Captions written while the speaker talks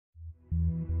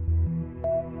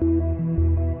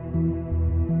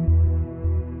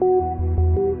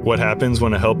What happens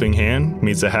when a helping hand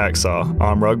meets a hacksaw?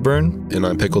 I'm Rugburn. And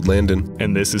I'm Pickled Landon.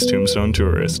 And this is Tombstone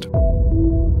Tourist.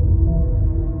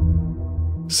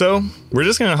 So, we're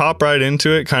just going to hop right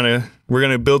into it. We're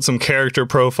going to build some character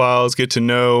profiles, get to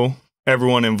know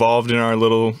everyone involved in our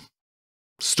little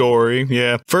story.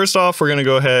 Yeah. First off, we're going to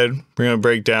go ahead, we're going to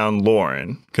break down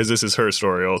Lauren, because this is her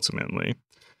story ultimately.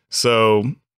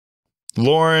 So,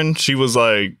 Lauren, she was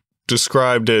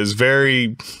described as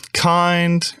very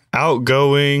kind,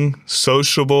 outgoing,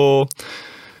 sociable,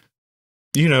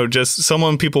 just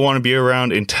someone people want to be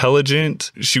around,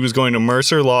 intelligent. She was going to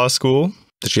Mercer Law School.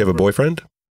 Did she have a boyfriend?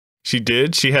 She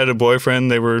did. She had a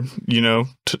boyfriend. They were,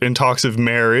 in talks of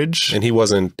marriage. And he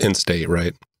wasn't in state,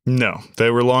 right? No, they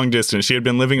were long distance. She had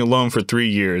been living alone for 3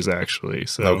 years, actually.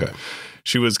 So okay.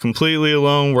 She was completely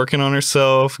alone, working on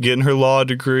herself, getting her law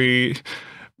degree.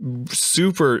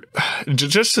 Super,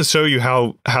 just to show you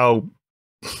how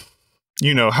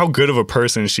good of a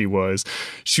person she was.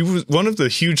 She was one of the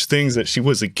huge things that she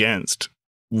was against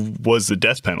was the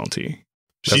death penalty.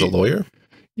 As a lawyer?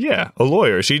 Yeah, a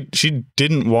lawyer. She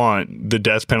didn't want the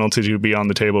death penalty to be on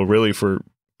the table really for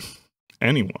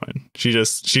anyone. She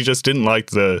just didn't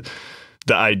like the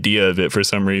idea of it for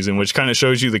some reason, which kind of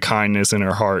shows you the kindness in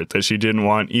her heart that she didn't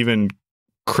want even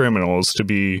criminals to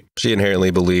be. She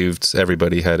inherently believed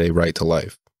everybody had a right to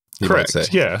life.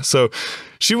 Correct. Yeah. So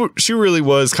she really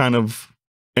was kind of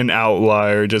an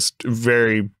outlier, just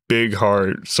very big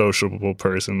heart, sociable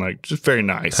person, just very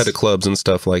nice. Head of clubs and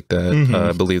stuff like that. Mm-hmm.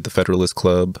 I believe the Federalist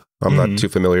Club. I'm not too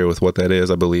familiar with what that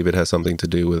is. I believe it has something to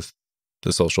do with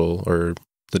the social or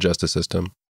the justice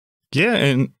system. Yeah.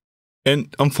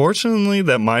 And unfortunately,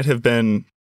 that might have been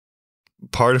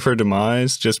part of her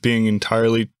demise, just being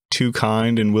entirely too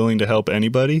kind and willing to help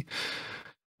anybody.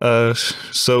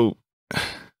 So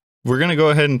we're going to go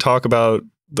ahead and talk about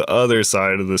the other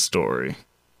side of the story.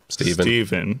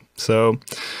 Stephen. So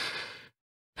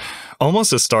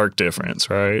almost a stark difference,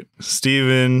 right?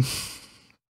 Stephen,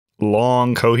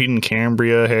 long Coheed and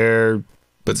Cambria hair.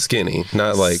 But skinny,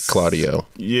 not like Claudio.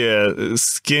 Yeah,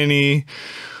 skinny,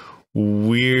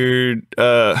 weird.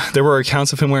 There were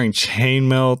accounts of him wearing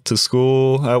chainmail to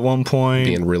school at one point.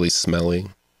 Being really smelly.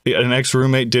 An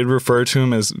ex-roommate did refer to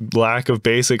him as lack of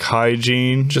basic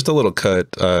hygiene. Just a little cut.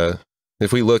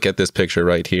 If we look at this picture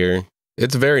right here,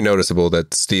 it's very noticeable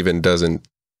that Stephen doesn't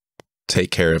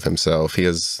take care of himself. He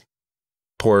has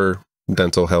poor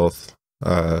dental health.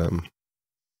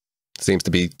 Seems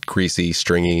to be greasy,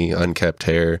 stringy, unkept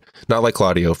hair. Not like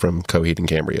Claudio from Coheed and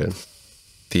Cambria.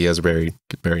 He has very,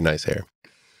 very nice hair.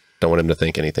 Don't want him to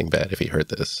think anything bad if he heard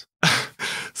this.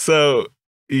 So...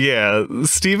 yeah,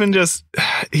 Stephen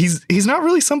he's not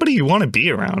really somebody you want to be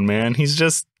around, man. He's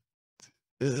just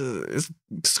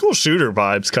school shooter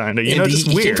vibes, kind of, just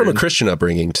weird. He came from a Christian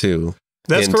upbringing, too.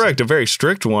 That's correct, a very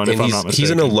strict one, if I'm not mistaken.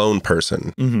 He's an alone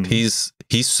person. Mm-hmm.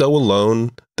 He's so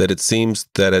alone that it seems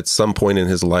that at some point in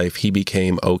his life, he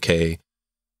became okay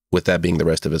with that being the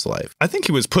rest of his life. I think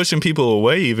he was pushing people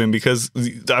away even because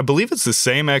I believe it's the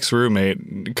same ex-roommate.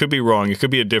 It could be wrong. It could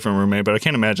be a different roommate, but I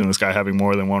can't imagine this guy having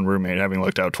more than one roommate, having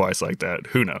looked out twice like that.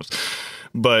 Who knows?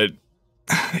 But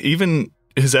even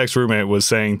his ex-roommate was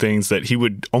saying things that he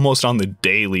would almost on the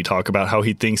daily talk about how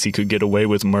he thinks he could get away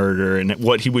with murder and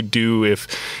what he would do if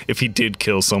he did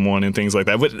kill someone and things like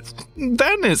that. But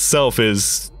that in itself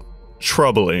is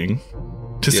troubling.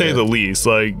 To say the least.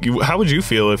 How would you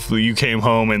feel if you came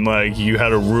home and you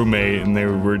had a roommate and they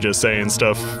were just saying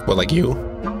stuff? Well, like you?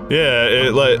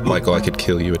 Yeah, Michael, I could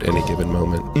kill you at any given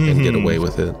moment and get away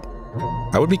with it.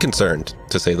 I would be concerned,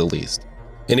 to say the least.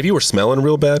 And if you were smelling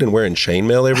real bad and wearing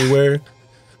chainmail everywhere,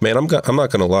 man, I'm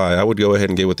not gonna lie. I would go ahead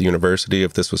and get with the university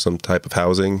if this was some type of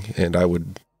housing, and I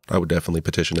would definitely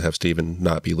petition to have Stephen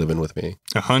not be living with me.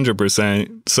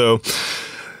 100%. So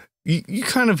you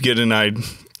kind of get an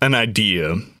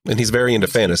idea. And he's very into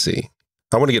fantasy.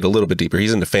 I want to get a little bit deeper.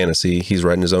 He's into fantasy. He's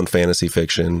writing his own fantasy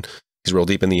fiction. He's real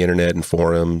deep in the internet and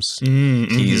forums.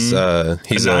 Mm-hmm. He's a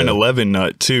 9/11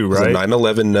 nut too, right? He's a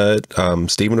 9/11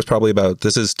 nut. Stephen was probably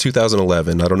this is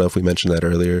 2011. I don't know if we mentioned that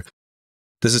earlier.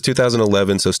 This is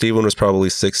 2011, so Stephen was probably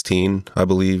 16, I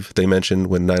believe they mentioned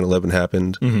when 9/11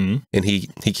 happened. Mm-hmm. And he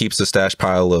keeps a stash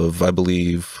pile of, I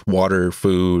believe, water,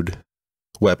 food,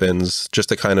 weapons, just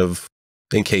to kind of,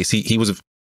 in case he was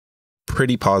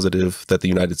pretty positive that the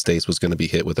United States was going to be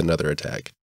hit with another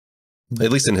attack,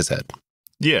 at least in his head.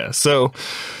 Yeah, so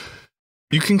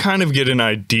you can kind of get an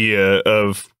idea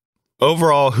of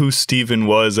overall who Stephen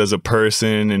was as a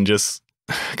person and just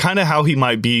kind of how he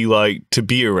might be to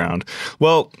be around.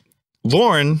 Well,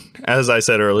 Lauren, as I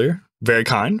said earlier, very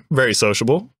kind, very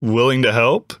sociable, willing to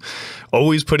help,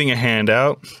 always putting a hand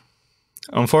out.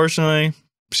 Unfortunately,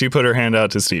 she put her hand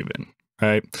out to Stephen,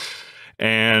 right?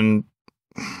 And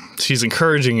she's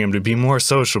encouraging him to be more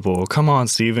sociable. Come on,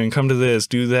 Stephen, come to this,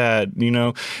 do that,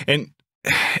 And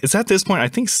it's at this point, I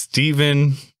think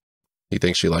Stephen... He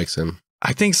thinks she likes him.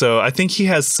 I think so. I think he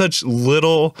has such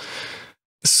little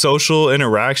social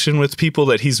interaction with people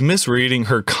that he's misreading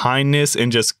her kindness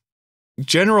and just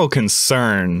general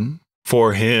concern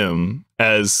for him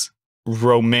as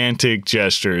romantic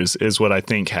gestures is what I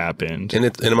think happened. And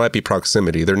it might be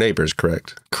proximity. They're neighbors,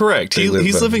 correct? Correct.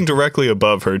 He's living directly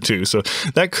above her too. So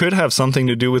that could have something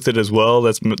to do with it as well.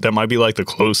 That might be like the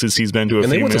closest he's been to a female.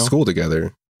 And they went to school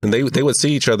together. And they would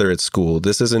see each other at school.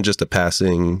 This isn't just a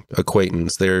passing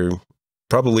acquaintance. They're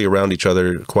probably around each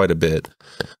other quite a bit.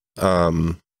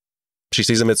 She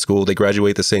sees him at school. They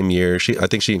graduate the same year. I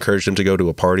think she encouraged him to go to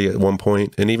a party at one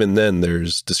point. And even then,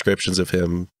 there's descriptions of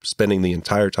him spending the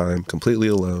entire time completely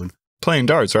alone. Playing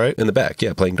darts, right? In the back,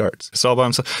 yeah, playing darts. It's all by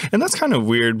himself. And that's kind of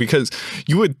weird because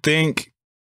you would think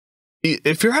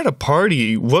if you're at a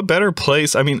party, what better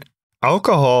place? I mean,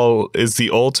 alcohol is the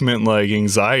ultimate like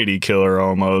anxiety killer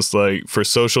almost, like for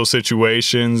social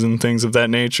situations and things of that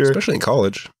nature. Especially in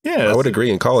college. Yeah. I would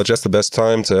agree. In college, that's the best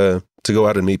time to go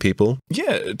out and meet people.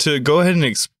 Yeah. To go ahead and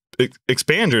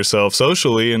expand yourself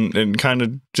socially and kind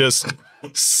of just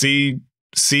see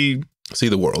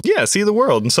the world. Yeah, see the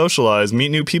world and socialize, meet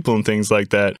new people and things like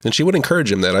that. And she would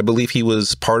encourage him that. I believe he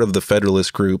was part of the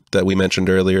Federalist group that we mentioned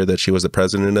earlier that she was the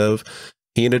president of.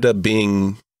 He ended up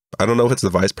being, I don't know if it's the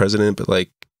vice president, but like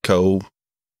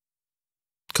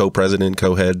co-president,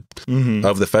 co-head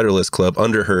of the Federalist Club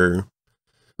under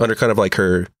kind of like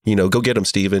her, go get him,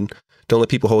 Stephen. Don't let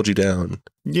people hold you down.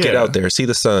 Yeah. Get out there, see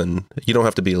the sun. You don't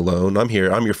have to be alone. I'm here.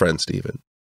 I'm your friend, Stephen.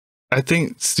 I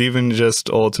think Stephen just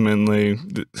ultimately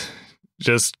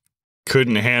just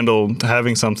couldn't handle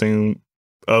having something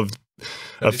of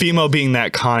a female being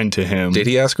that kind to him. Did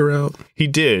he ask her out? He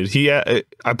did.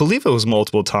 I believe it was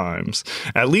multiple times,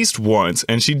 at least once.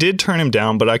 And she did turn him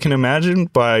down, but I can imagine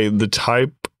by the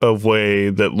type of way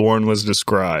that Lauren was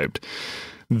described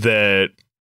that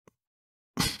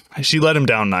she let him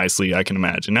down nicely, I can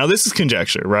imagine. Now, this is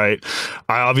conjecture, right?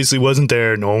 I obviously wasn't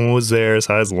there. No one was there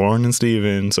besides Lauren and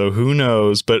Stephen. So who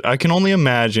knows? But I can only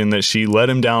imagine that she let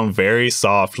him down very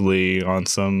softly on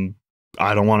some,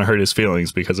 I don't want to hurt his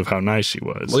feelings because of how nice she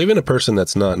was. Well, even a person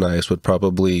that's not nice would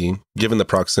probably, given the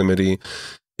proximity,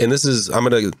 and this is, I'm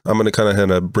gonna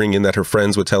kind of bring in that her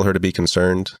friends would tell her to be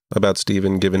concerned about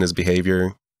Stephen given his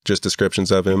behavior. Just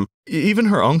descriptions of him. Even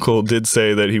her uncle did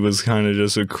say that he was kind of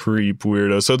just a creep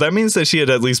weirdo. So that means that she had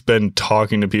at least been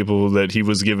talking to people that he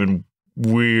was given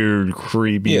weird,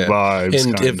 creepy vibes.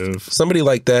 And if somebody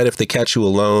like that, if they catch you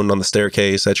alone on the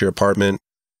staircase at your apartment,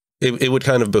 it would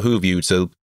kind of behoove you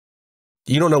to,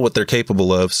 you don't know what they're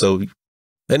capable of. So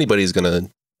anybody's going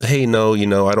to, hey, no,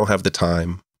 I don't have the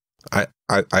time. I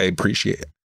appreciate it.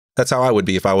 That's how I would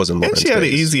be if I was in Lauren's And she had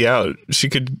case. to easy out. She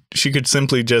could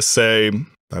simply just say,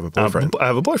 I have a boyfriend. I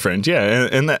have a boyfriend, yeah.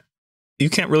 And that you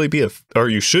can't really be, or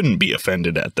you shouldn't be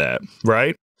offended at that,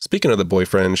 right? Speaking of the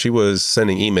boyfriend, she was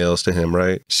sending emails to him,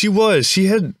 right? She was. She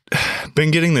had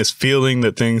been getting this feeling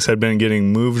that things had been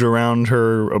getting moved around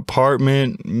her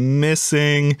apartment,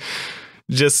 missing,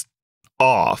 just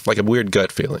off. Like a weird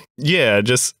gut feeling. Yeah,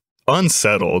 just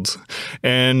unsettled.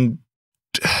 And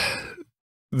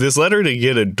this led her to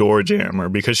get a door jammer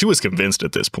because she was convinced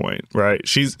at this point, right?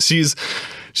 She's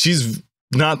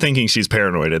not thinking she's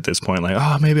paranoid at this point. Like,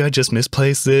 oh, maybe I just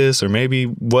misplaced this or maybe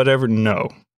whatever. No,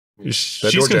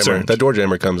 she's concerned. That door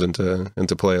jammer comes into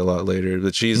play a lot later.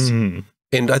 But she's, and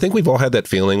I think we've all had that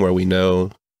feeling where we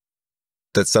know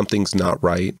that something's not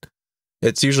right.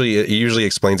 It usually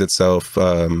explains itself.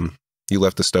 You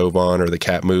left the stove on or the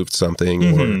cat moved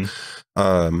something,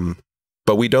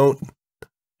 but we don't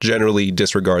generally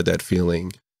disregard that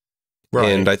feeling. Right.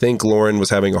 And I think Lauren was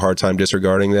having a hard time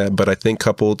disregarding that, but I think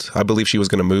I believe she was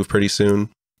going to move pretty soon.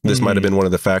 This might have been one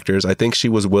of the factors. I think she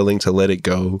was willing to let it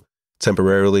go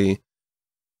temporarily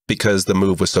because the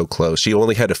move was so close. She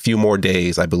only had a few more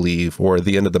days, I believe, or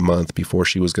the end of the month before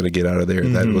she was going to get out of there.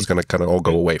 That it was going to kind of all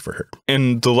go away for her.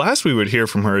 And the last we would hear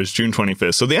from her is June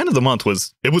 25th. So the end of the month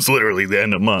was literally the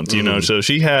end of the month, you know, so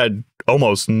she had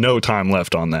almost no time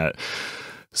left on that.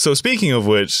 So speaking of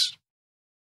which,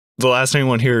 the last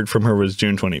anyone heard from her was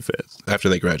June 25th. After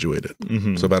they graduated.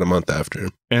 So about a month after.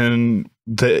 And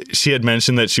she had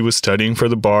mentioned that she was studying for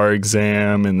the bar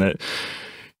exam and that,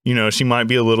 she might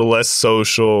be a little less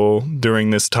social during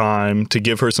this time to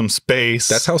give her some space.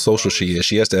 That's how social she is.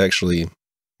 She has to actually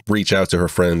reach out to her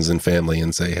friends and family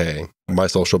and say, hey, my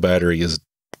social battery is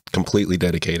completely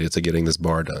dedicated to getting this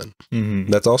bar done.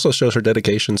 That also shows her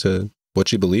dedication to what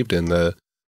she believed in,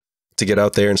 to get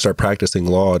out there and start practicing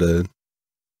law to,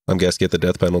 I guess, get the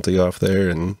death penalty off there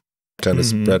and kind of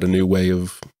spread a new way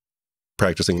of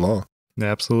practicing law.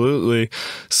 Absolutely.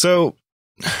 So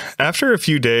after a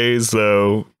few days,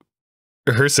 though,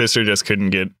 her sister just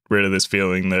couldn't get rid of this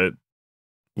feeling that,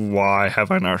 why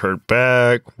have I not heard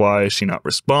back? Why is she not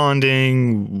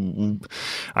responding?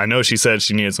 I know she said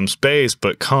she needed some space,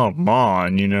 but come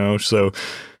on, you know? So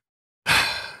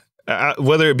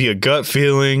whether it be a gut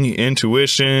feeling,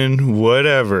 intuition,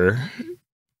 whatever,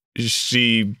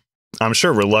 she, I'm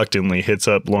sure, reluctantly hits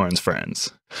up Lauren's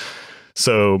friends.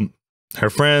 So her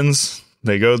friends,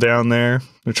 they go down there.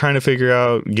 They're trying to figure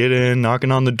out, get in,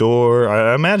 knocking on the door.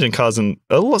 I imagine causing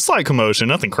a slight commotion,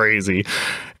 nothing crazy.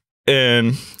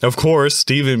 And of course,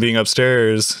 Stephen being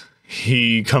upstairs,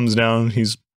 he comes down.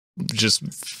 He's just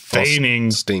feigning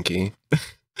stinky.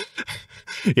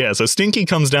 Yeah, so Stinky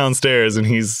comes downstairs and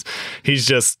he's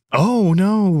just, oh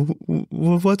no,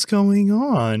 what's going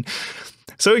on?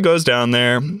 So he goes down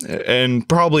there, and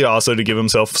probably also to give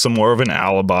himself some more of an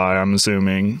alibi, I'm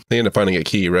assuming. They end up finding a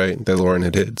key, right? That Lauren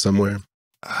had hid somewhere.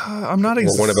 I'm not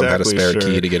exactly sure. One of them had a spare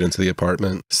key to get into the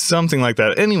apartment. Something like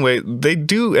that. Anyway, they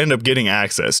do end up getting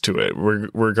access to it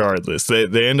regardless.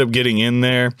 They end up getting in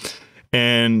there,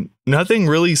 and nothing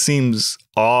really seems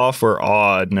off or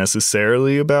odd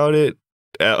necessarily about it,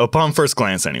 upon first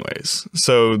glance anyways.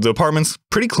 So the apartment's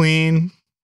pretty clean.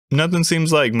 Nothing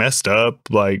seems like messed up,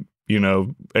 like, you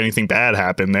know, anything bad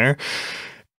happened there.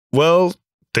 Well,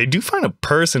 they do find a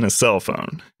purse and a cell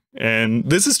phone. And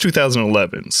this is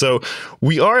 2011. So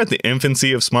we are at the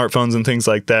infancy of smartphones and things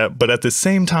like that. But at the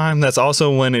same time, that's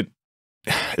also when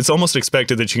it's almost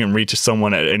expected that you can reach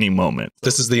someone at any moment.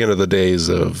 This is the end of the days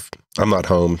of, I'm not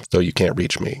home, so you can't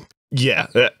reach me. Yeah,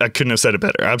 I couldn't have said it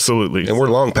better. Absolutely. And we're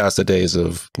long past the days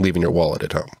of leaving your wallet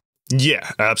at home.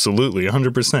 Yeah, absolutely.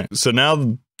 100%. So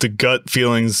now the gut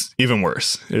feeling's even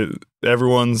worse.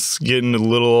 Everyone's getting a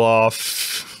little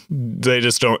off. They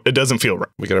just don't, it doesn't feel right.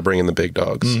 We got to bring in the big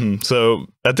dogs. So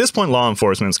at this point, law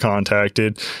enforcement's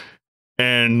contacted,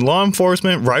 and law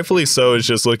enforcement, rightfully so, is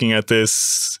just looking at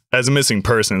this as a missing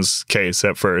persons case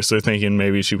at first. They're thinking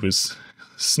maybe she was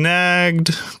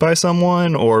snagged by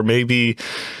someone, or maybe,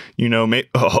 you know,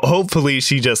 hopefully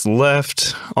she just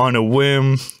left on a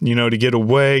whim, you know, to get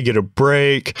away, get a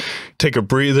break, take a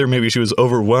breather. Maybe she was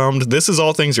overwhelmed. This is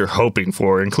all things you're hoping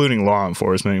for, including law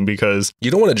enforcement, because you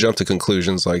don't want to jump to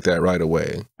conclusions like that right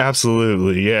away.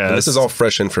 Absolutely. Yeah. And this is all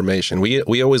fresh information.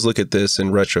 We always look at this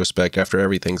in retrospect after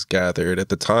everything's gathered. At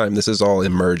the time, this is all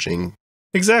emerging.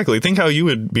 Exactly. Think how you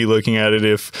would be looking at it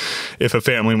if a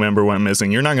family member went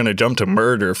missing. You're not going to jump to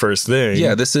murder first thing.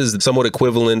 Yeah, this is somewhat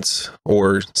equivalent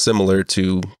or similar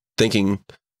to thinking,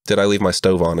 did I leave my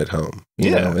stove on at home?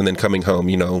 You know, and then coming home,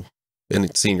 you know,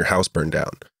 and seeing your house burn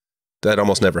down. That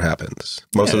almost never happens.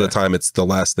 Most of the time, it's the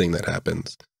last thing that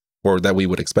happens, or that we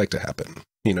would expect to happen,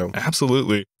 you know?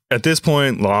 Absolutely. At this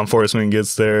point, law enforcement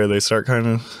gets there. They start kind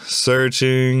of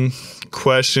searching,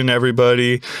 question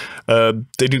everybody.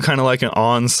 They do kind of like an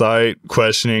on-site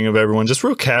questioning of everyone, just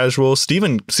real casual.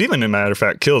 Stephen, as a matter of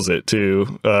fact, kills it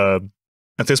too.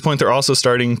 At this point, they're also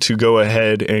starting to go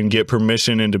ahead and get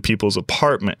permission into people's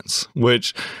apartments,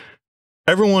 which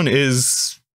everyone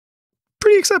is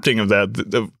pretty accepting of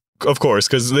that, of course,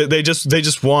 because they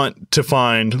just want to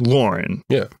find Lauren.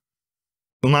 Yeah.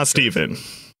 Well, not Stephen.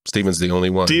 Stephen's the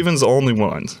only one. Stephen's the only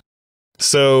one.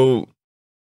 So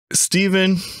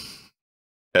Stephen,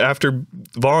 after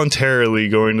voluntarily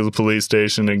going to the police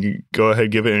station and go ahead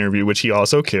and give an interview, which he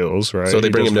also kills, right? So they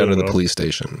bring him down to the police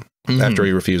station after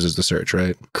he refuses to search,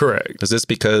 right? Correct. Is this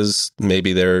because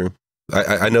maybe they're...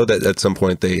 I know that at some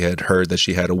point they had heard that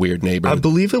she had a weird neighbor. I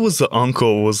believe it was the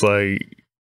uncle was like,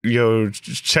 yo,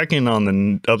 checking on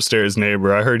the upstairs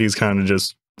neighbor. I heard he's kind of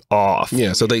just off.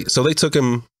 Yeah, so they took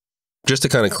him... Just to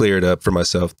kind of clear it up for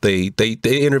myself, they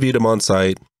interviewed him on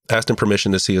site, asked him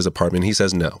permission to see his apartment. He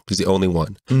says no. He's the only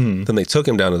one. Then they took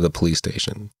him down to the police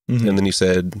station. And then you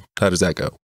said, how does that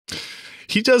go?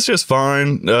 He does just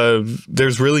fine.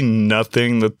 There's really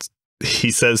nothing that he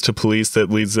says to police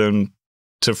that leads them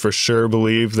to for sure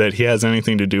believe that he has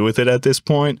anything to do with it at this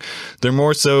point. They're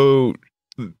more so,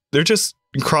 they're just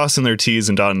crossing their T's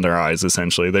and dotting their I's,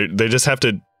 essentially. They just have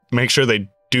to make sure they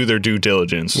do their due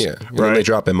diligence. Yeah, right. They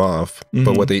drop him off.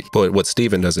 But what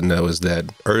Stephen doesn't know is that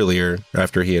earlier,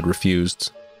 after he had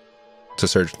refused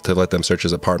to let them search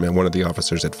his apartment, one of the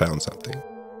officers had found something.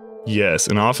 Yes,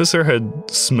 an officer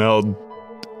had smelled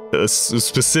a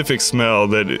specific smell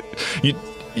that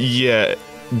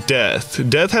death.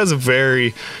 Death has a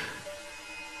very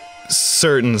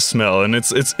certain smell, and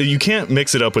it's you can't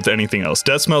mix it up with anything else.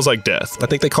 Death smells like death. I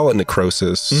think they call it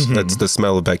necrosis. That's the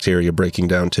smell of bacteria breaking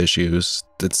down tissues.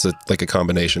 It's like a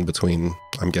combination between,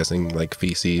 I'm guessing, like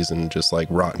feces and just like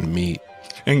rotten meat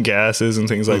and gases and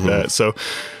things like that. So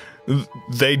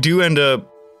they do end up,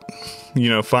 you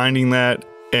know, finding that,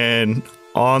 and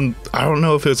I don't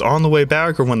know if it's on the way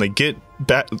back or when they get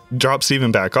back, drop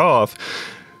Stephen back off,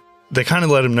 they kind of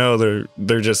let him know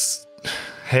they're just,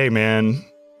 hey man,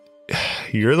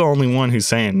 you're the only one who's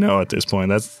saying no at this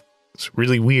point. It's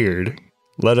really weird.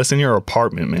 Let us in your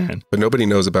apartment, man. But nobody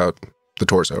knows about the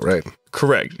torso, right?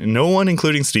 Correct. No one,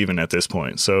 including Stephen at this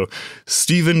point. So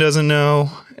Stephen doesn't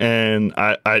know, and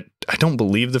I don't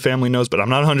believe the family knows, but I'm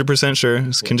not 100% sure.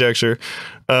 It's conjecture.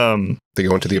 They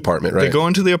go into the apartment, right? They go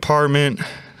into the apartment.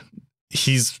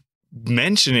 He's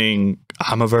mentioning,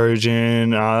 I'm a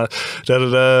virgin, I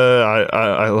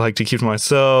like to keep to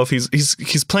myself.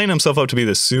 He's playing himself up to be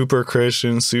the super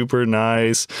Christian, super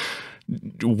nice,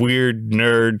 weird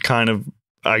nerd kind of,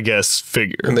 I guess,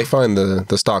 figure. And they find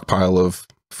the stockpile of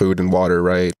food and water,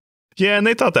 right? Yeah, and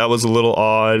they thought that was a little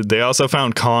odd. They also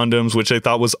found condoms, which they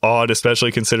thought was odd,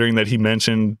 especially considering that he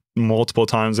mentioned multiple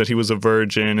times that he was a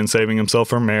virgin and saving himself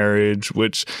for marriage,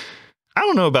 which I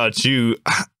don't know about you.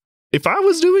 If I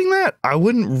was doing that, I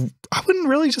wouldn't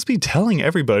really just be telling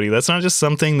everybody. That's not just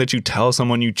something that you tell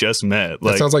someone you just met.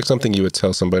 That sounds like something you would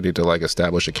tell somebody to like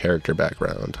establish a character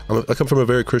background. I come from a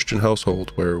very Christian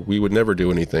household where we would never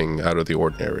do anything out of the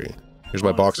ordinary. Here's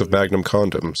my box of Magnum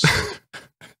condoms.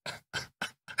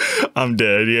 I'm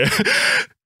dead,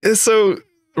 yeah. So,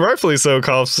 rightfully so,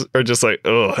 cops are just like,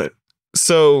 ugh.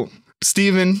 So,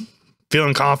 Stephen,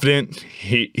 feeling confident,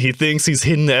 he thinks he's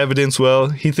hidden the evidence well.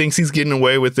 He thinks he's getting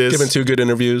away with this. Given 2 good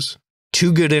interviews.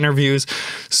 2 good interviews.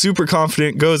 Super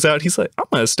confident, goes out. He's like, I'm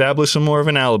going to establish some more of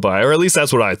an alibi. Or at least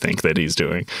that's what I think that he's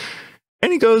doing.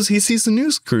 And he sees the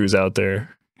news crews out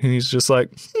there. And he's just like,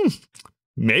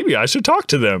 maybe I should talk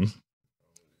to them.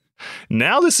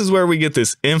 Now this is where we get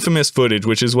this infamous footage,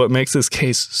 which is what makes this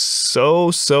case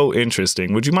so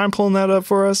interesting. Would you mind pulling that up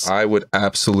for us? I would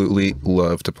absolutely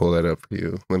love to pull that up for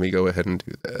you. Let me go ahead and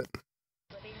do that.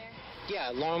 Yeah,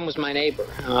 Lauren was my neighbor.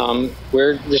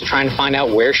 We're just trying to find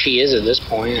out where she is at this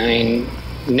point. I mean,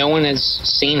 no one has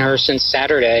seen her since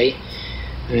Saturday.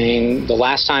 I mean, the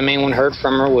last time anyone heard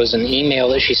from her was an email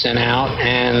that she sent out,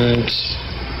 and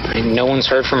no one's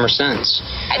heard from her since.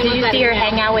 Did you see her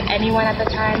hang out with anyone at the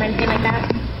time or anything like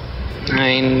that?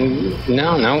 I mean,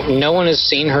 no one has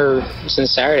seen her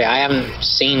since Saturday. I haven't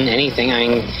seen anything. I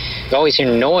mean, you always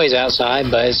hear noise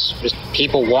outside, but it's just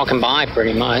people walking by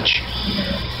pretty much.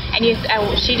 And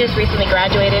she just recently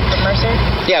graduated from Mercer?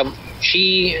 Yeah,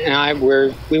 she and I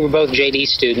were both JD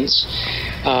students.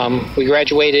 We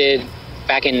graduated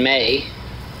back in May.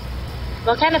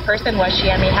 What kind of person was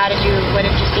she? I mean, what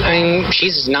did you see? I mean,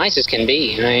 she's as nice as can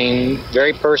be. I mean,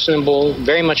 very personable,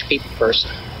 very much a people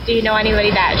person. Do you know any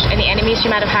enemies she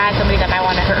might have had, somebody that might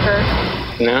want to hurt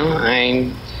her? No,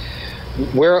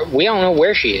 we don't know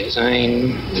where she is. I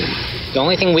mean, the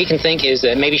only thing we can think is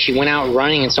that maybe she went out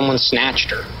running and someone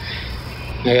snatched her.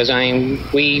 Because I mean,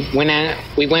 we went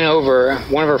over.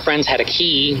 One of her friends had a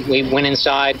key. We went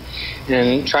inside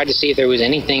and tried to see if there was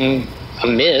anything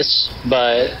amiss,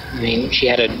 but I mean, she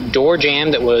had a door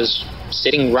jamb that was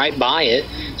sitting right by it,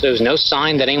 so there was no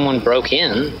sign that anyone broke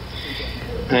in.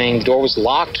 I mean, the door was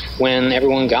locked when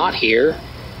everyone got here.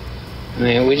 I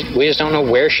mean, we just don't know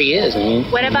where she is.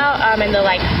 What about in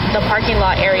the parking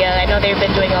lot area? I know they've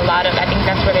been doing a lot of, I think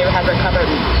that's where they have recovered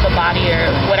the body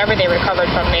or whatever they recovered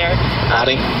from there.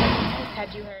 Body?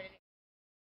 Had you heard it?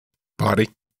 Body.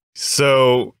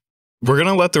 So we're going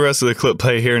to let the rest of the clip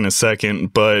play here in a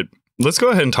second, but let's go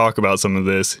ahead and talk about some of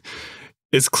this.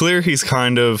 It's clear he's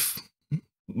kind of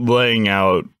laying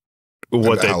out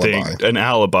what they think, an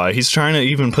alibi. He's trying to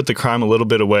even put the crime a little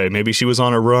bit away. Maybe she was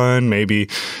on a run. Maybe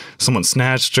someone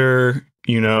snatched her,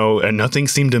 and nothing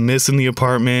seemed to miss in the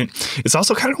apartment. It's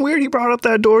also kind of weird he brought up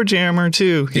that door jammer,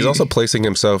 too. He's also placing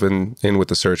himself in with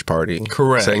the search party.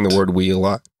 Correct. Saying the word we a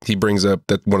lot. He brings up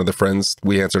that one of the friends,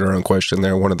 we answered our own question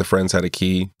there, one of the friends had a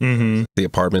key to the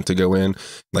apartment to go in.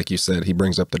 Like you said, he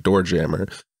brings up the door jammer.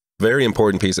 Very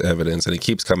important piece of evidence, and it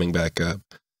keeps coming back up.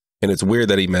 And it's weird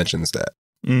that he mentions that.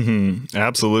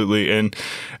 Absolutely. And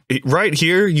right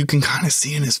here, you can kind of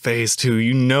see in his face too.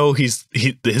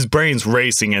 His brain's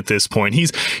racing at this point. He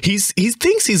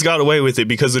thinks he's got away with it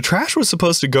because the trash was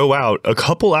supposed to go out a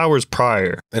couple hours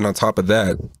prior. And on top of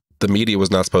that, the media was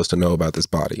not supposed to know about this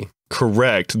body.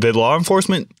 Correct. The law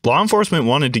enforcement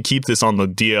wanted to keep this on the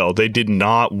DL. They did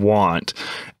not want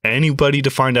anybody to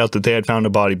find out that they had found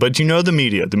a body. But the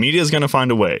media is going to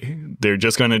find a way. They're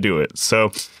just going to do it.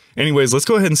 So Anyways, let's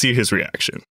go ahead and see his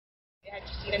reaction. Had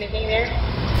you seen anything there?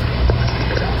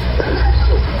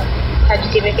 Had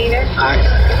you seen anything there?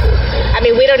 I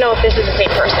mean, we don't know if this is the same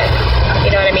person.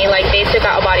 You know what I mean? Like, they took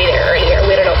out a body there earlier.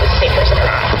 We don't know if it's the same person or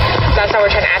not. That's how we're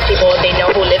trying to ask people if they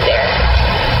know who lived there.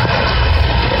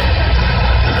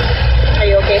 Are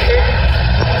you okay, sir?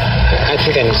 I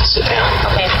think I need to sit down.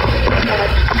 Okay.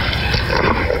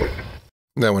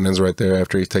 That one ends right there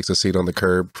after he takes a seat on the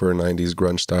curb for a 90s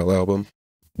grunge style album.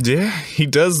 Yeah, he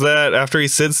does that. After he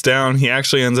sits down, he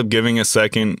actually ends up giving a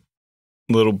second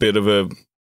little bit of a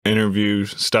interview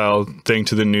style thing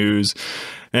to the news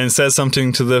and says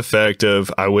something to the effect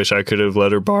of, I wish I could have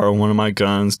let her borrow one of my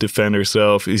guns, defend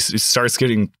herself. He starts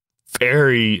getting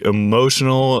very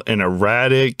emotional and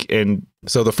erratic. And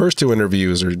so the first two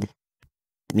interviews are,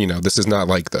 this is not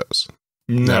like those.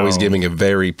 no. Now he's giving a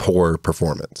very poor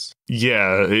performance.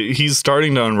 Yeah, he's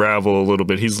starting to unravel a little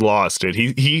bit. He's lost it.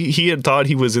 He had thought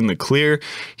he was in the clear.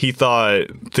 He thought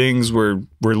things were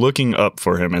looking up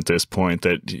for him at this point,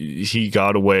 that he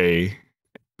got away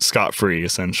scot-free,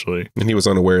 essentially. And he was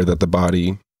unaware that the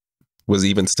body was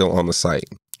even still on the site.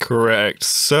 Correct.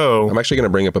 So I'm actually going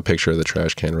to bring up a picture of the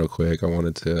trash can real quick.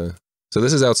 So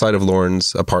this is outside of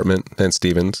Lauren's apartment and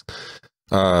Stephen's.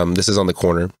 This is on the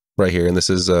corner right here. And this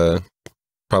is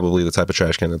probably the type of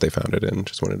trash can that they found it in.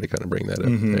 Just wanted to kind of bring that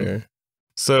up there.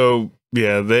 So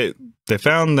yeah, they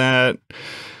found that,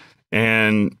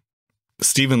 and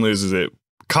Stephen loses it.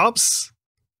 Cops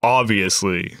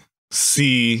obviously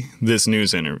see this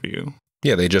news interview.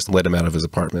 Yeah, they just let him out of his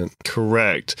apartment.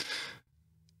 Correct.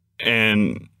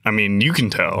 And I mean, you can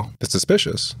tell. It's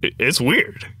suspicious. It's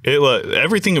weird.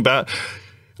 Everything about,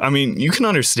 I mean, you can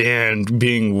understand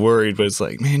being worried, but it's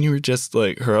like, man, you were just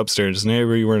like her upstairs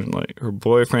neighbor. You weren't like her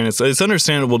boyfriend. It's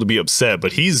understandable to be upset,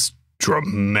 but he's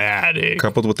dramatic.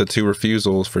 Coupled with the 2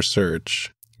 refusals for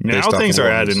search. Now things are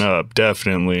adding up.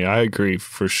 Definitely. I agree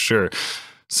for sure.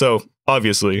 So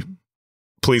obviously,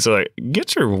 police are like,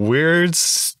 get your weird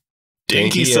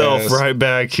stinky self right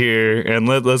back here, and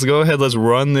let's go ahead. Let's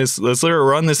run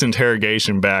this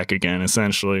interrogation back again,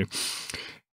 essentially.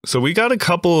 So we got a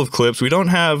couple of clips. We're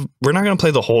not going to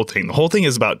play the whole thing. The whole thing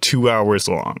is about 2 hours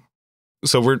long.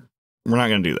 So we're not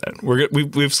going to do that.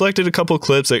 We've selected a couple of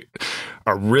clips that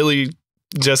are really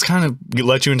just kind of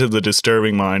let you into the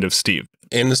disturbing mind of Steve.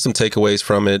 And there's some takeaways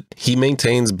from it. He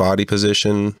maintains body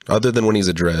position other than when he's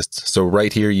addressed. So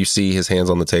right here, you see his hands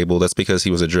on the table. That's because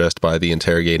he was addressed by the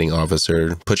interrogating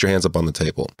officer. Put your hands up on the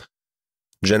table.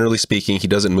 Generally speaking, he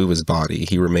doesn't move his body.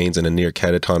 He remains in a near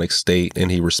catatonic state,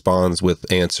 and he responds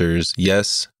with answers,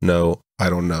 yes, no, I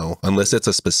don't know, unless it's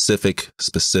a specific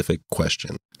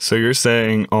question. So you're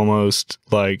saying almost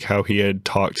like how he had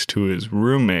talked to his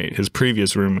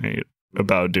previous roommate,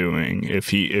 about doing if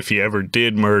he ever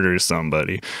did murder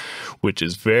somebody, which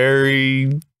is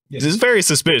very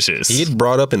suspicious. He had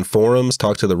brought up in forums,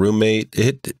 talked to the roommate.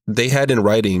 They had in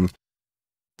writing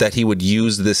that he would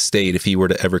use this state if he were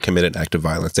to ever commit an act of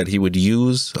violence, that he would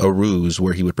use a ruse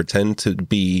where he would pretend to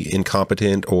be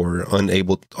incompetent or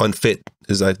unfit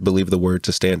is, I believe, the word,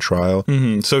 to stand trial.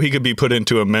 Mm-hmm. So he could be put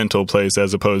into a mental place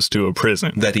as opposed to a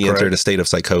prison. That he entered a state of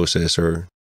psychosis or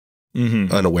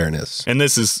unawareness. And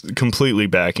this is completely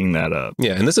backing that up.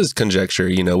 Yeah, and this is conjecture.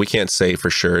 We can't say for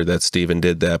sure that Stephen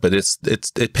did that, but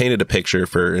it painted a picture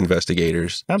for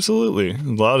investigators. Absolutely.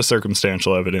 A lot of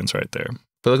circumstantial evidence right there.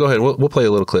 But go ahead. We'll play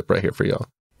a little clip right here for y'all.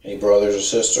 Any brothers or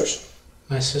sisters?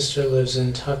 My sister lives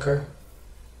in Tucker.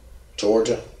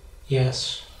 Georgia?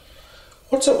 Yes.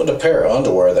 What's up with the pair of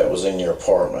underwear that was in your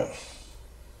apartment?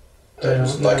 That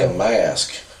was like a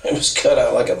mask. It was cut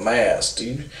out like a mask.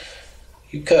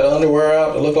 You cut underwear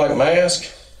out to look like a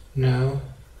mask? No.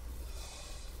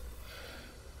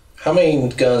 How many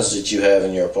guns did you have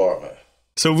in your apartment?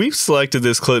 So we've selected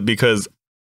this clip because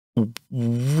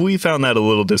we found that a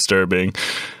little disturbing.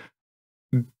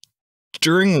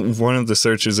 During one of the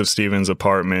searches of Stephen's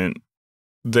apartment,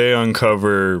 they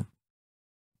uncover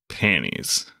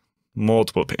panties.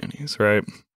 Multiple panties, right?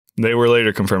 They were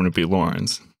later confirmed to be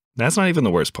Lauren's. That's not even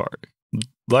the worst part.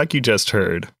 Like you just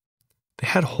heard, they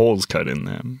had holes cut in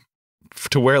them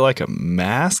to wear like a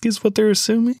mask is what they're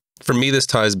assuming. For me, this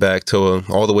ties back to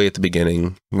all the way at the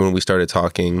beginning when we started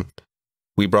talking.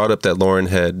 We brought up that Lauren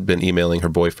had been emailing her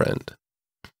boyfriend,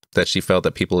 that she felt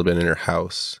that people had been in her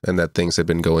house and that things had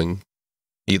been going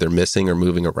either missing or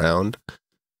moving around.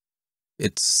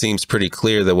 It seems pretty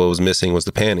clear that what was missing was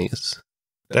the panties.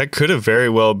 That could have very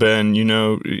well been,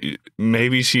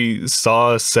 maybe she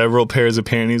saw several pairs of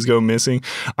panties go missing.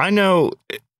 I know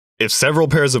if several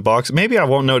pairs of boxers, maybe I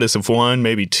won't notice if one,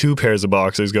 maybe 2 pairs of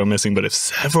boxers go missing, but if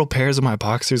several pairs of my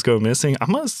boxers go missing,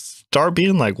 I'm going to start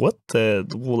being like, what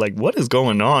is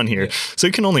going on here? Yeah. So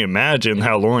you can only imagine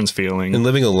how Lauren's feeling. And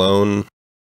living alone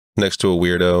next to a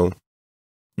weirdo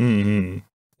and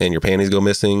your panties go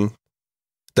missing.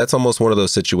 That's almost one of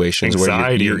those situations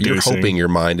Anxiety where you're hoping your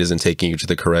mind isn't taking you to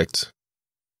the correct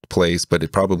place, but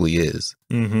it probably is.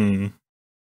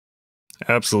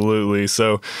 Absolutely.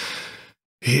 So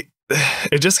it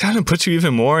just kind of puts you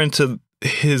even more into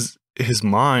his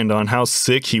mind on how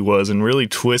sick he was and really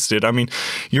twisted. I mean,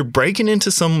 you're breaking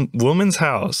into some woman's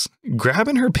house,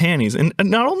 grabbing her panties, and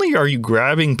not only are you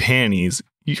grabbing panties,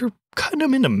 you're cutting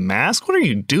them into masks. What are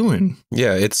you doing?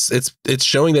 Yeah, it's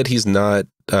showing that he's not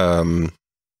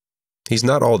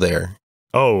all there.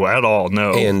 Oh, at all,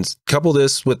 no. And couple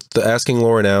this with the asking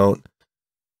Lauren out,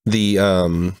 the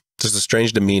just a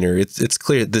strange demeanor. It's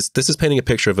clear this is painting a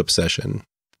picture of obsession.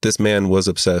 This man was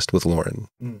obsessed with Lauren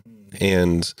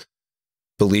and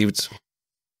believed,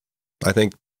 I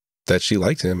think, that she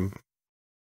liked him.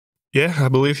 Yeah, I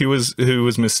believe he was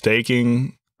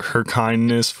mistaking her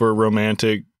kindness for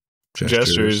romantic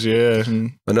gestures. Yeah.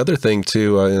 Another thing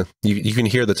too, you can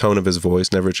hear the tone of his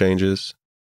voice never changes.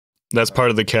 That's part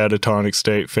of the catatonic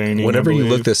state feigning. Whenever you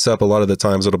look this up, a lot of the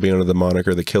times it'll be under the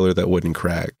moniker "the killer that wouldn't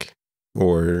crack,"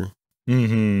 or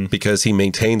because he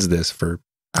maintains this for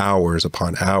hours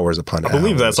upon hours upon hours. I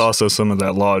believe that's also some of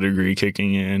that law degree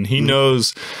kicking in. He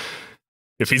knows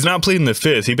if he's not pleading the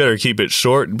fifth, he better keep it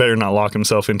short, better not lock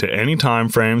himself into any time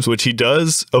frames, which he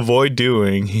does avoid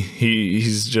doing.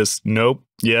 He's just, nope,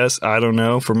 yes, I don't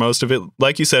know. For most of it,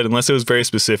 like you said, unless it was very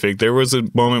specific, there was a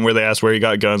moment where they asked where he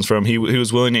got guns from. He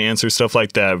was willing to answer stuff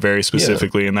like that very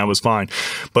specifically, and that was fine.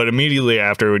 But immediately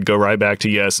after, it would go right back to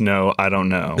yes, no, I don't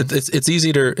know. It's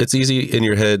easy in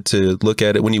your head to look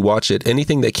at it when you watch it.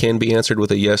 Anything that can be answered with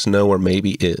a yes, no, or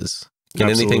maybe is, and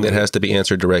anything that has to be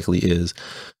answered directly is.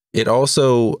 It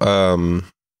also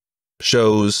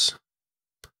shows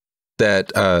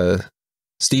that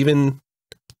Stephen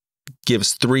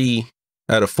gives 3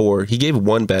 out of 4. He gave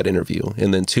 1 bad interview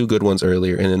and then 2 good ones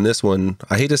earlier. And in this one,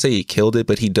 I hate to say he killed it,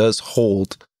 but he does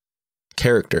hold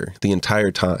character the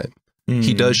entire time.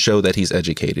 He does show that he's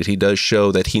educated. He does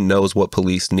show that he knows what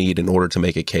police need in order to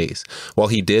make a case. While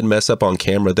he did mess up on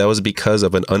camera, that was because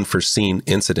of an unforeseen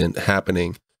incident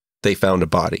happening. They found a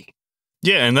body.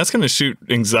 Yeah, and that's going to shoot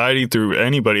anxiety through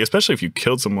anybody, especially if you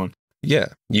killed someone. Yeah,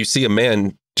 you see a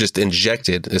man just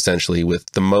injected essentially with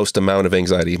the most amount of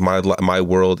anxiety. My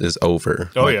world is over.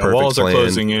 Oh yeah, walls are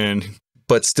closing in.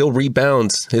 But still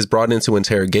rebounds, is brought into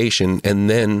interrogation, and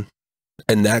then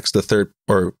enacts the third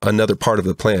or another part of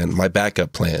the plan, my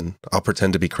backup plan. I'll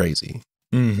pretend to be crazy.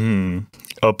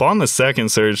 Upon the second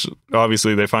search,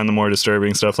 obviously they find the more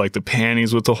disturbing stuff like the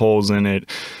panties with the holes in it.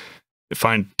 They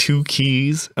find 2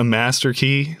 keys, a master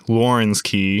key, Lauren's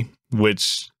key,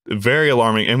 which very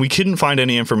alarming. And we couldn't find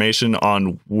any information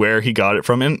on where he got it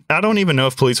from. And I don't even know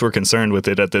if police were concerned with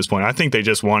it at this point. I think they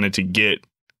just wanted to get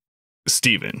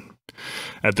Stephen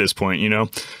at this point, you know?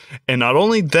 And not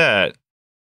only that,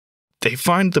 they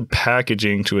find the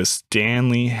packaging to a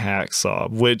Stanley hacksaw,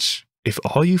 which if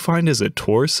all you find is a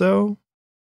torso,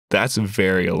 that's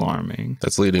very alarming.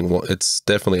 It's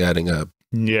definitely adding up.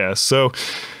 Yeah, so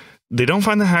they don't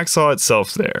find the hacksaw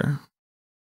itself there.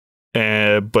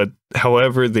 But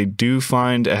however, they do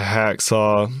find a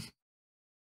hacksaw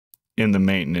in the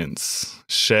maintenance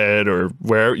shed or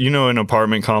where, you know, in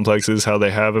apartment complexes, how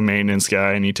they have a maintenance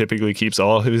guy and he typically keeps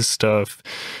all his stuff,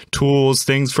 tools,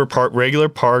 things for regular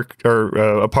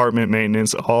apartment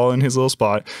maintenance, all in his little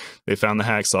spot. They found the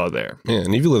hacksaw there. Yeah,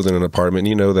 and if you live in an apartment,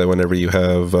 you know that whenever you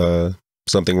have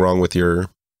something wrong with your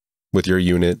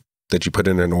unit, that you put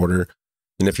in an order.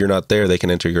 And if you're not there, they can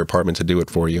enter your apartment to do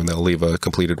it for you, and they'll leave a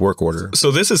completed work order.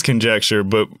 So this is conjecture,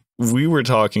 but we were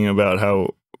talking about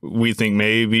how we think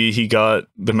maybe he got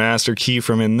the master key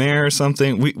from in there or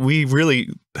something. We really,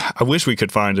 I wish we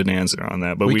could find an answer on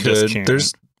that, but we just can't.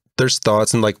 There's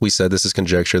thoughts, and like we said, this is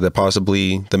conjecture, that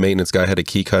possibly the maintenance guy had a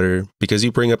key cutter, because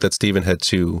you bring up that Stephen had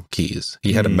 2 keys.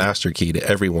 He had a master key to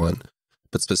everyone,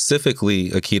 but specifically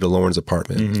a key to Lauren's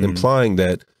apartment, implying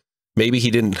that maybe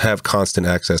he didn't have constant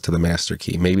access to the master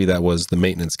key. Maybe that was the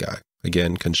maintenance guy.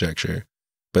 Again, conjecture.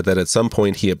 But that at some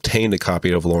point he obtained a copy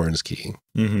of Lauren's key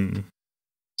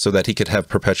so that he could have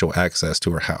perpetual access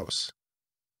to her house.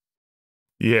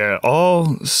 Yeah,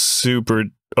 all super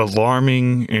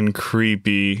alarming and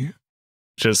creepy.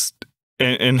 Just,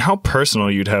 and how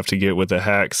personal you'd have to get with a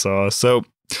hacksaw. So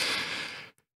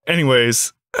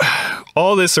anyways,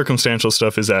 all this circumstantial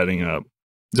stuff is adding up.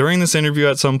 During this interview,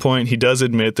 at some point, he does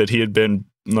admit that he had been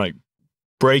like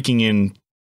breaking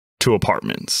into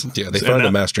apartments. Yeah, they found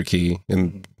a master key,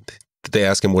 and they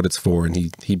ask him what it's for, and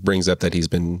he brings up that he's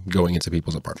been going into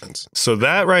people's apartments. So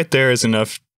that right there is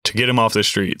enough to get him off the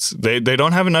streets. They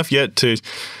don't have enough yet to,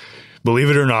 believe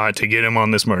it or not, to get him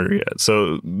on this murder yet.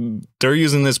 So they're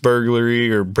using this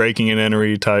burglary or breaking and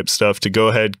entry type stuff to go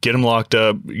ahead, get him locked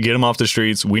up, get him off the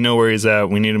streets. We know where he's at.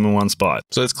 We need him in one spot.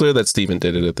 So it's clear that Stephen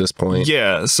did it at this point.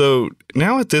 Yeah. So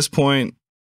now at this point,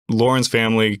 Lauren's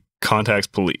family contacts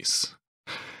police.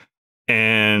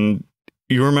 And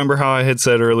you remember how I had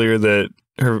said earlier that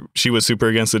she was super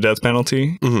against the death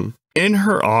penalty? Mm-hmm. In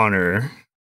her honor,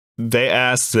 they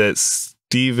asked that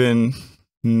Stephen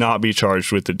not be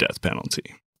charged with the death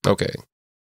penalty. Okay.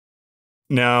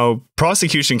 Now,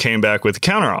 prosecution came back with a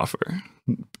counteroffer.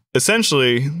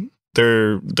 Essentially,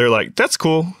 they're like, that's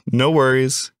cool, no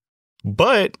worries.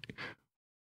 But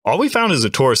all we found is a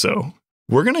torso.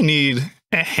 We're going to need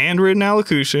a handwritten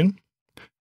allocution.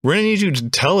 We're going to need you to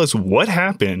tell us what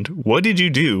happened. What did you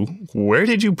do? Where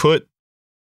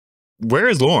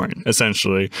is Lauren,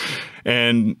 essentially?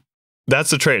 And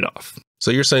that's the trade-off. So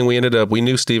you're saying we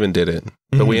knew Stephen did it,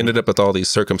 but we ended up with all these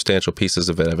circumstantial pieces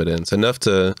of evidence, enough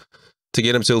to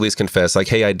get him to at least confess, like,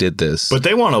 hey, I did this. But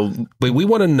they want to... We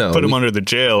want to know. Put him under the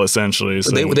jail, essentially.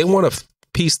 So. They want to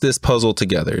piece this puzzle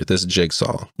together, this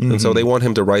jigsaw. And so they want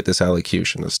him to write this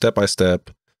allocution, a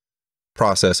step-by-step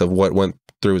process of what went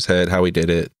through his head, how he did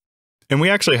it. And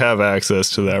we actually have access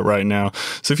to that right now.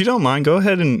 So if you don't mind, go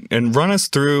ahead and run us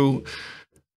through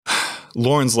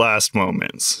Lauren's last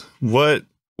moments.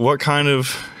 What kind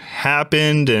of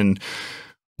happened, and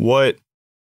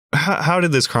how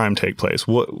did this crime take place?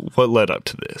 What led up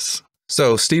to this?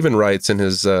 So Stephen writes in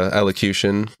his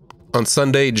allocution, on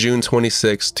Sunday, June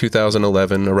 26,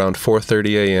 2011, around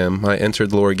 4:30 a.m., I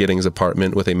entered Laura Giddings'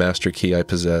 apartment with a master key I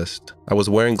possessed. I was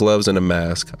wearing gloves and a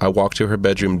mask. I walked to her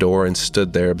bedroom door and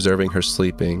stood there observing her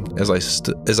sleeping. As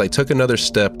I took another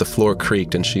step, the floor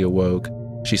creaked and she awoke.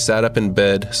 She sat up in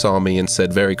bed, saw me, and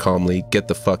said very calmly, "Get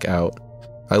the fuck out."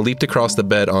 I leaped across the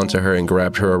bed onto her and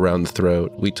grabbed her around the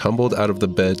throat. We tumbled out of the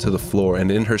bed to the floor,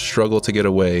 and in her struggle to get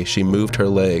away, she moved her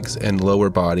legs and lower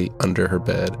body under her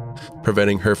bed,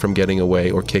 preventing her from getting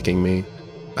away or kicking me.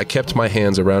 I kept my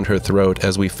hands around her throat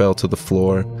as we fell to the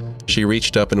floor. She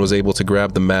reached up and was able to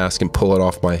grab the mask and pull it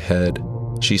off my head.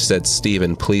 She said,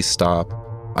 "Stephen, please stop."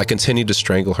 I continued to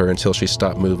strangle her until she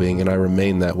stopped moving, and I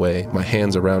remained that way, my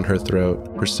hands around her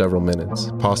throat, for several minutes,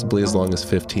 possibly as long as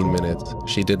 15 minutes.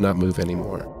 She did not move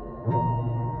anymore.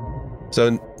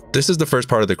 So this is the first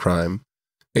part of the crime.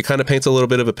 It kind of paints a little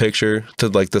bit of a picture to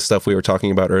like the stuff we were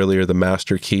talking about earlier, the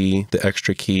master key, the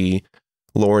extra key,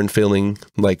 Lauren feeling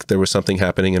like there was something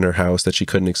happening in her house that she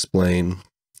couldn't explain.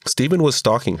 Stephen was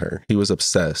stalking her. He was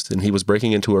obsessed, and he was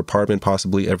breaking into her apartment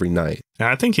possibly every night.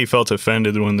 I think he felt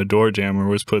offended when the door jammer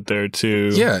was put there too.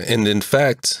 Yeah, and in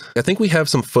fact, I think we have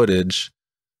some footage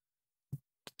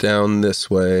down this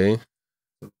way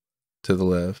to the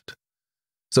left.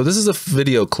 So this is a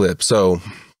video clip. So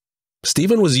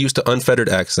Stephen was used to unfettered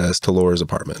access to Laura's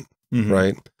apartment,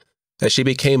 right? As she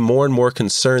became more and more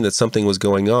concerned that something was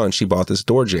going on, she bought this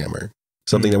door jammer.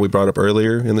 Something that we brought up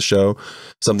earlier in the show,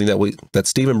 something that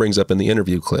Stephen brings up in the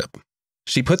interview clip.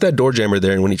 She put that door jammer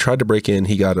there, and when he tried to break in,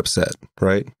 he got upset,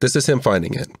 right? This is him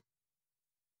finding it.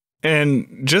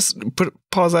 And just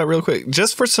pause that real quick.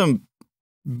 Just for some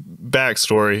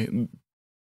backstory,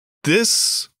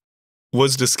 this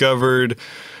was discovered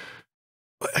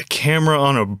a camera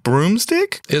on a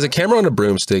broomstick? It was a camera on a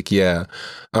broomstick, yeah.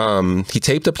 He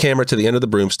taped up camera to the end of the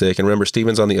broomstick, and remember,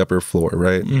 Stephen's on the upper floor,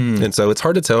 right? And so it's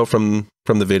hard to tell from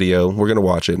the video. We're going to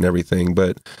watch it and everything,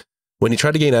 but when he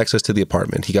tried to gain access to the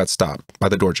apartment, he got stopped by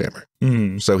the door jammer.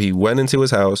 So he went into his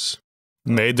house.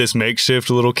 Made this makeshift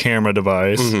little camera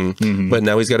device. But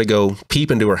now he's got to go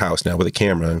peep into her house now with a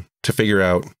camera to figure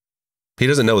out. He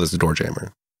doesn't know this is a door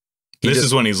jammer. This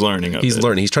is when he's learning of it. He's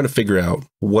learning. He's trying to figure out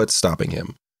what's stopping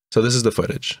him. So this is the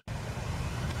footage.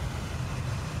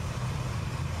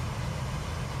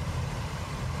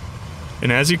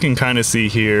 And as you can kind of see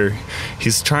here,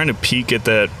 he's trying to peek at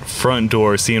that front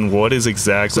door, seeing what is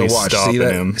exactly stopping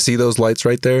him. See those lights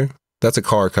right there? That's a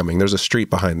car coming. There's a street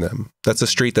behind them. That's a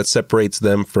street that separates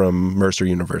them from Mercer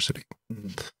University.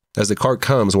 As the car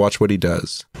comes, watch what he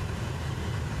does.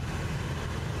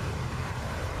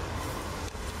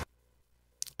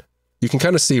 You can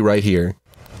kind of see right here.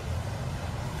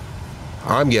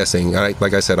 I'm guessing,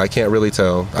 like I said, I can't really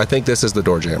tell. I think this is the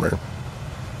door jammer.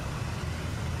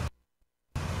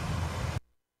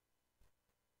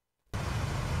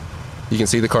 You can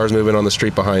see the cars moving on the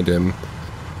street behind him.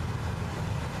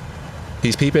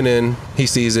 He's peeping in. He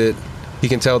sees it. He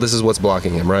can tell this is what's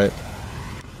blocking him, right?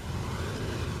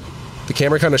 The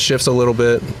camera kind of shifts a little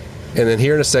bit. And then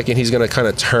here in a second, he's going to kind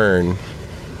of turn.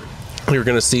 You're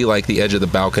going to see like the edge of the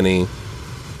balcony,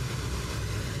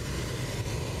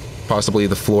 possibly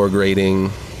the floor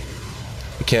grating.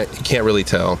 You can't really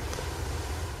tell.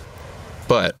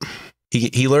 But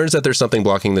he learns that there's something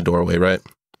blocking the doorway, right?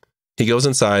 He goes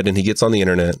inside and he gets on the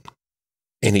internet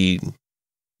and he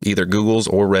either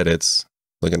Googles or Reddits,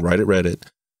 looking right at Reddit,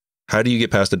 how do you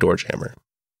get past a door jammer?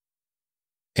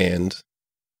 And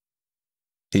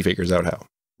he figures out how,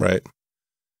 right?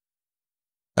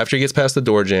 After he gets past the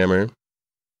door jammer,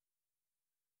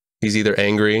 he's either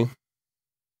angry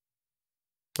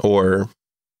or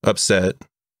upset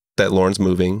that Lauren's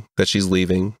moving, that she's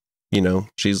leaving. You know,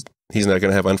 he's not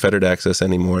going to have unfettered access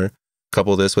anymore.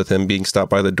 Couple this with him being stopped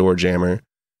by the door jammer,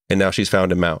 and now she's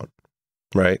found him out,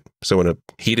 right? So in a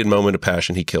heated moment of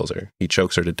passion, he kills her. He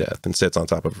chokes her to death and sits on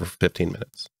top of her for 15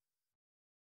 minutes.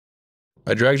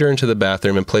 I dragged her into the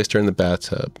bathroom and placed her in the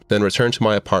bathtub, then returned to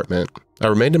my apartment. I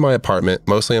remained in my apartment,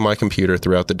 mostly on my computer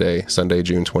throughout the day, Sunday,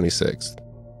 June 26th.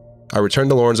 I returned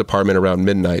to Lauren's apartment around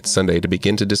midnight Sunday to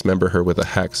begin to dismember her with a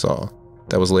hacksaw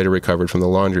that was later recovered from the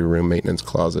laundry room maintenance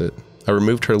closet. I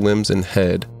removed her limbs and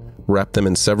head, wrapped them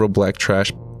in several black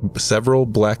trash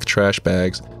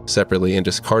bags separately, and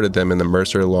discarded them in the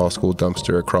Mercer Law School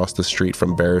dumpster across the street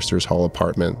from Barrister's Hall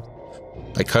apartment.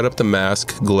 I cut up the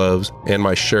mask, gloves, and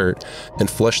my shirt and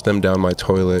flushed them down my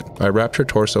toilet. I wrapped her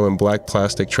torso in black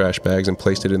plastic trash bags and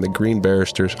placed it in the green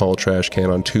Barrister's Hall trash can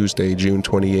on Tuesday, June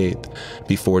 28th,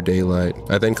 before daylight.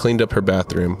 I then cleaned up her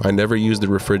bathroom. I never used the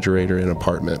refrigerator in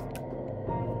apartment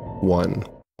 1.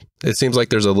 It seems like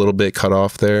there's a little bit cut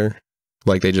off there.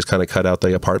 Like they just kind of cut out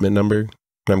the apartment number.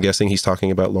 I'm guessing he's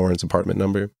talking about Lauren's apartment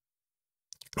number.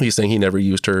 He's saying he never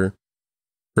used her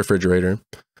refrigerator.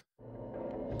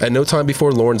 At no time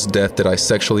before Lauren's death did I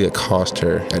sexually accost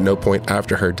her. At no point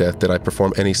after her death did I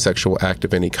perform any sexual act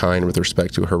of any kind with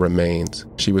respect to her remains.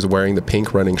 She was wearing the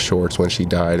pink running shorts when she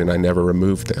died, and I never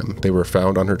removed them. They were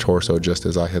found on her torso just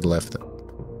as I had left them.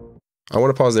 I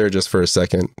want to pause there just for a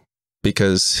second,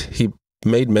 because he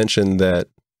made mention that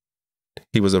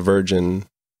he was a virgin,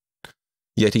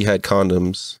 yet he had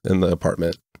condoms in the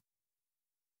apartment.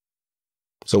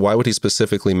 So why would he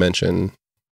specifically mention?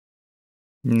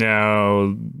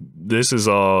 No, this is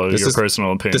all your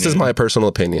personal opinion. This is my personal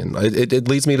opinion. It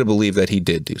leads me to believe that he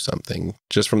did do something,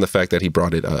 just from the fact that he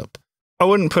brought it up. I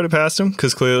wouldn't put it past him,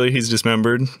 because clearly he's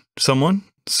dismembered someone.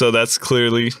 So that's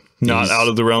clearly not out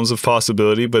of the realms of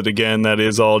possibility. But again, that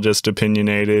is all just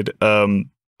opinionated.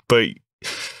 But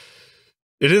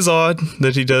it is odd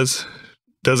that he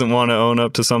doesn't want to own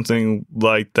up to something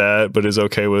like that, but is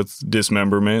okay with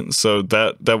dismemberment. So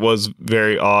that was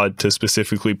very odd to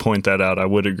specifically point that out. I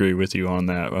would agree with you on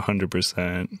that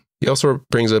 100%. He also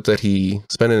brings up that he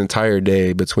spent an entire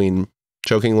day between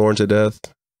choking Lauren to death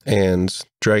and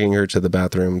dragging her to the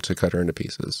bathroom to cut her into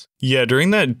pieces. Yeah, during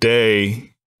that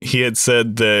day, he had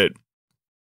said that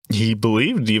he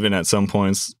believed even at some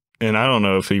points, and I don't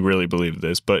know if he really believed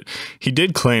this, but he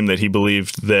did claim that he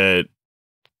believed that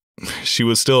she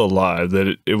was still alive,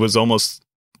 that it was almost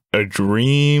a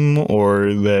dream,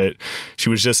 or that she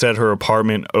was just at her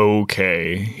apartment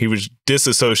okay. He was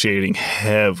disassociating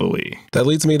heavily. That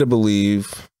leads me to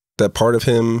believe that part of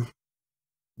him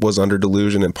was under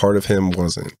delusion and part of him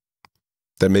wasn't.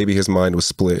 That maybe his mind was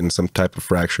split in some type of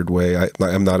fractured way.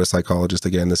 I'm not a psychologist.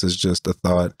 Again, this is just a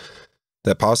thought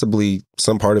that possibly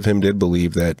some part of him did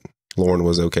believe that Lauren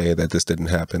was okay, that this didn't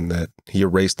happen, that he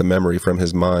erased the memory from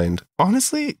his mind.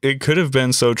 Honestly, it could have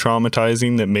been so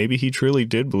traumatizing that maybe he truly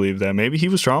did believe that. Maybe he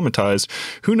was traumatized.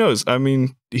 Who knows? I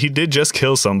mean, he did just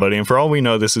kill somebody, and for all we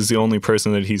know, this is the only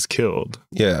person that he's killed.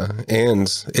 Yeah, and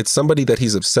it's somebody that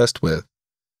he's obsessed with.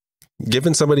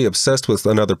 Given somebody obsessed with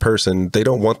another person, they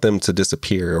don't want them to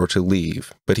disappear or to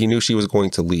leave, but he knew she was going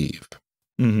to leave.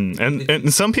 Mm-hmm.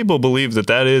 And some people believe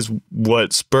that is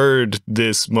what spurred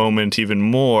this moment even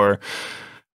more,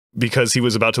 because he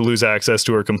was about to lose access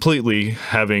to her completely,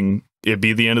 having it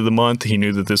be the end of the month. He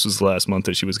knew that this was the last month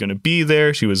that she was going to be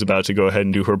there. She was about to go ahead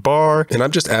and do her bar. And I'm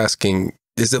just asking,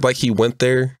 is it like he went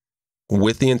there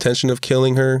with the intention of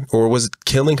killing her, or was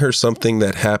killing her something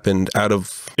that happened out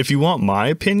of... If you want my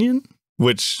opinion,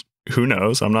 which who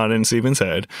knows, I'm not in Stephen's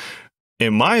head.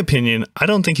 In my opinion, I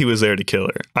don't think he was there to kill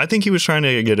her. I think he was trying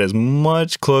to get as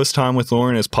much close time with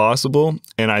Lauren as possible.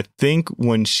 And I think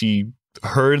when she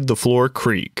heard the floor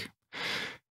creak,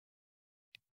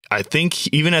 I think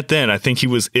even at then, I think he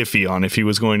was iffy on if he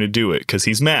was going to do it, because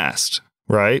he's masked,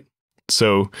 right?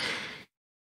 So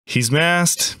he's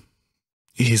masked.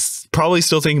 He's probably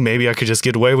still thinking, maybe I could just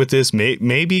get away with this.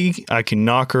 Maybe I can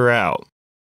knock her out.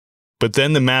 But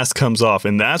then the mask comes off,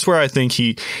 and that's where I think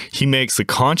he makes the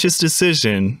conscious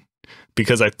decision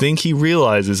because I think he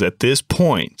realizes at this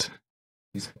point,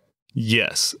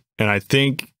 yes. And I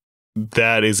think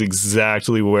that is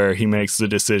exactly where he makes the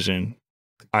decision.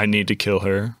 I need to kill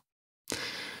her.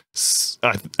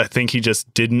 I think he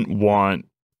just didn't want.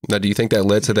 Now, do you think that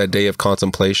led to that day of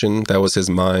contemplation? That was his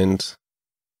mind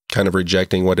kind of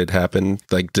rejecting what had happened,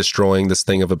 like destroying this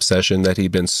thing of obsession that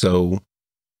he'd been so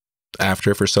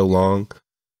after for so long?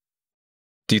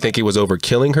 Do you think he was over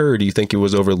killing her, or do you think he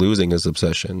was over losing his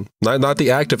obsession? Not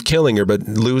the act of killing her, but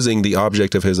losing the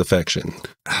object of his affection.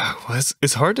 Well,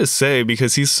 it's hard to say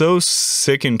because he's so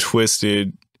sick and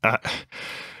twisted. I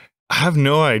have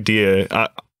no idea.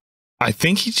 I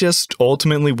think he just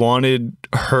ultimately wanted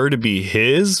her to be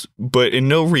his, but in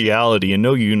no reality, in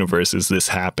no universe is this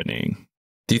happening.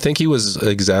 Do you think he was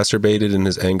exacerbated in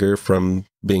his anger from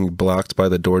being blocked by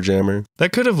the door jammer?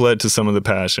 That could have led to some of the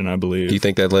passion, I believe. Do you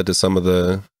think that led to some of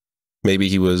the... Maybe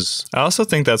he was... I also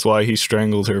think that's why he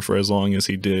strangled her for as long as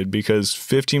he did, because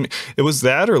 15... It was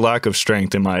that or lack of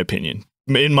strength, in my opinion.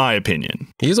 In my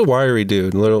opinion. He's a wiry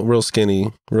dude, real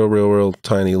skinny, real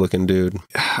tiny looking dude.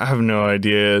 I have no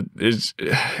idea.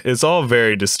 It's all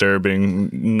very disturbing,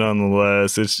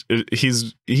 nonetheless.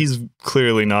 He's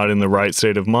clearly not in the right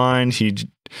state of mind.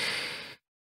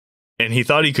 And he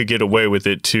thought he could get away with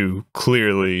it too,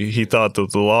 clearly. He thought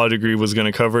that the law degree was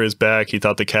going to cover his back. He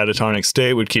thought the catatonic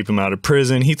state would keep him out of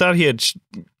prison. He thought he had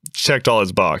checked all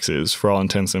his boxes for all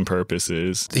intents and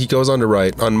purposes. He goes on to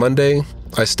write, on Monday,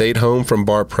 I stayed home from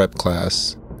bar prep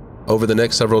class. Over the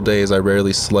next several days, I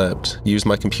rarely slept, used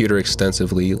my computer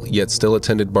extensively, yet still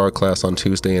attended bar class on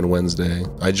Tuesday and Wednesday.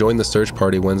 I joined the search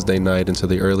party Wednesday night into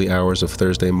the early hours of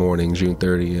Thursday morning, June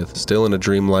 30th, still in a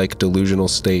dreamlike, delusional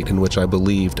state in which I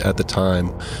believed, at the time,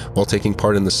 while taking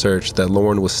part in the search, that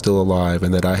Lauren was still alive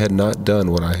and that I had not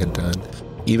done what I had done,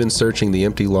 even searching the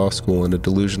empty law school in a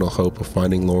delusional hope of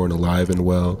finding Lauren alive and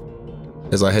well,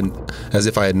 as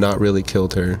if I had not really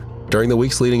killed her. During the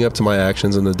weeks leading up to my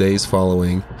actions and the days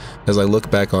following, as I look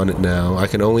back on it now, I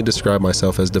can only describe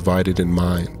myself as divided in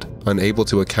mind, unable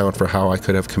to account for how I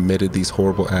could have committed these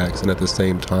horrible acts and at the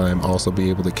same time also be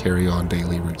able to carry on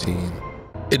daily routine.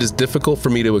 It is difficult for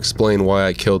me to explain why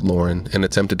I killed Lauren and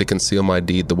attempted to conceal my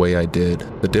deed the way I did.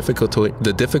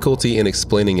 The difficulty in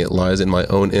explaining it lies in my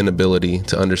own inability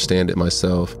to understand it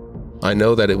myself. I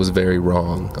know that it was very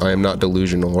wrong. I am not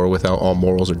delusional or without all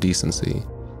morals or decency.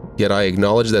 Yet I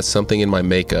acknowledge that something in my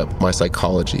makeup, my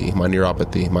psychology, my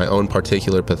neuropathy, my own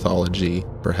particular pathology,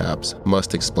 perhaps,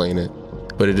 must explain it.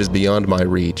 But it is beyond my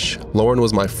reach. Lauren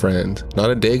was my friend. Not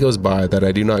a day goes by that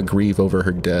I do not grieve over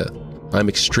her death. I am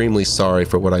extremely sorry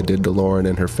for what I did to Lauren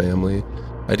and her family.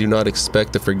 I do not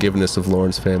expect the forgiveness of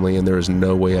Lauren's family, and there is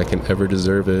no way I can ever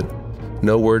deserve it.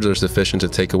 No words are sufficient to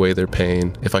take away their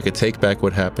pain. If I could take back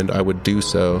what happened, I would do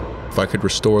so. If I could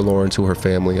restore Lauren to her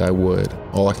family, I would.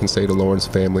 All I can say to Lauren's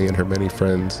family and her many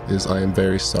friends is I am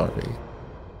very sorry.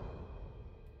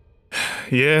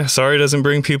 Yeah, sorry doesn't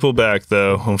bring people back,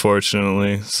 though,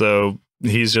 unfortunately. So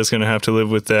he's just going to have to live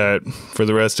with that for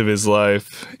the rest of his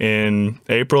life. In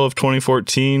April of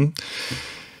 2014,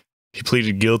 he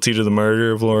pleaded guilty to the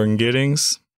murder of Lauren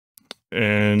Giddings,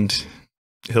 and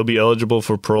he'll be eligible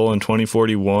for parole in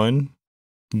 2041,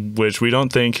 which we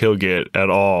don't think he'll get at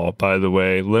all, by the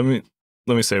way. Let me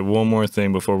say one more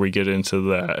thing before we get into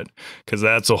that, because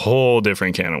that's a whole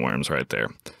different can of worms right there.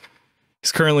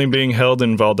 He's currently being held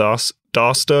in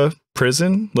Valdosta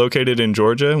prison, located in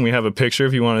Georgia, and we have a picture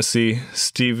if you want to see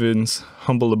Stephen's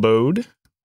humble abode.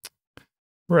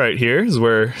 Right here is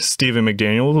where Stephen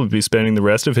McDaniel will be spending the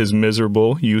rest of his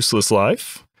miserable, useless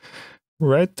life.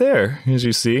 Right there, as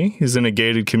you see, he's in a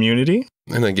gated community.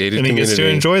 In a gated community. And he gets to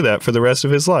enjoy that for the rest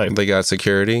of his life. They got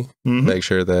security, make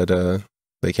sure that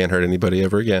they can't hurt anybody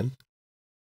ever again.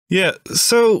 Yeah,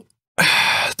 so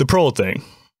the parole thing,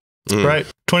 right?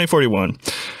 2041.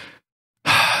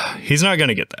 He's not going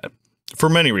to get that for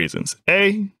many reasons.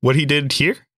 A, what he did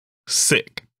here,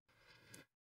 sick.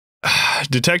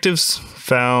 Detectives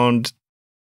found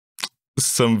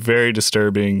some very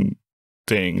disturbing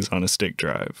things on a stick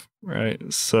drive,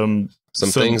 right? Some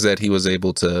things that he was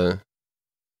able to...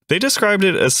 They described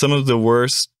it as some of the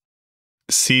worst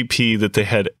CP that they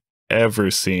had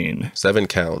ever seen. 7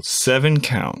 counts. 7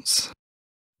 counts.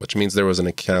 Which means there was an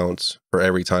account for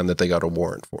every time that they got a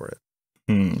warrant for it.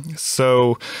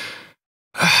 So,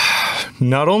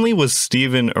 not only was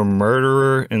Stephen a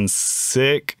murderer and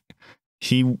sick,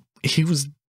 he was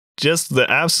just the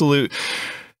absolute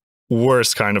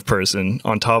worst kind of person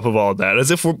on top of all that. As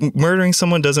if murdering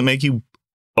someone doesn't make you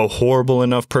a horrible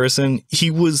enough person, he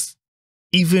was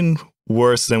even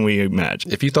worse than we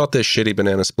imagined. If you thought this shitty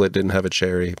banana split didn't have a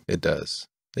cherry, it does.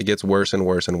 It gets worse and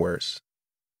worse and worse.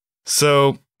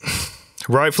 So,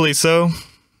 rightfully so,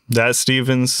 that's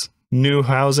Stephen's new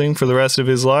housing for the rest of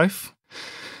his life.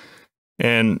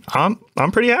 And I'm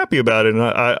pretty happy about it. And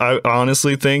I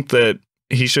honestly think that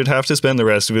he should have to spend the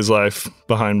rest of his life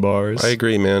behind bars. I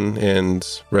agree, man. And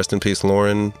rest in peace,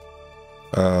 Lauren.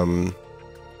 I'm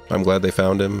glad they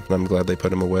found him, and I'm glad they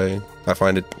put him away. I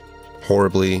find it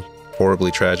horribly,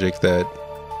 horribly tragic that,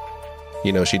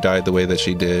 you know, she died the way that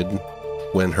she did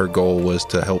when her goal was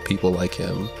to help people like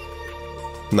him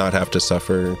not have to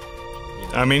suffer.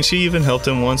 I mean, she even helped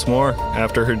him once more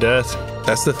after her death.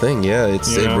 That's the thing, yeah.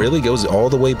 It really goes all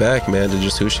the way back, man, to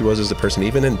just who she was as a person.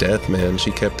 Even in death, man,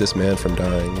 she kept this man from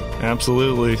dying.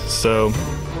 Absolutely. So,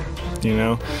 you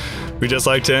know, we just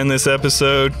like to end this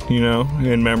episode, you know,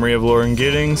 in memory of Lauren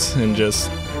Giddings, and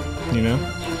just, you know,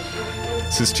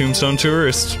 this is Tombstone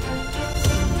Tourist.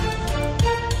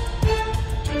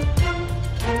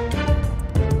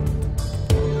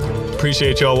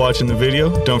 Appreciate y'all watching the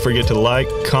video. Don't forget to like,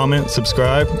 comment,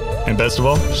 subscribe, and best of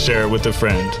all, share it with a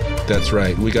friend. That's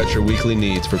right. We got your weekly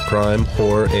needs for crime,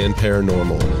 horror, and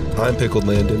paranormal. I'm Pickled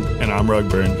Landon. And I'm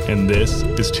Rugburn, and this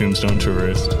is Tombstone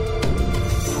Tourist.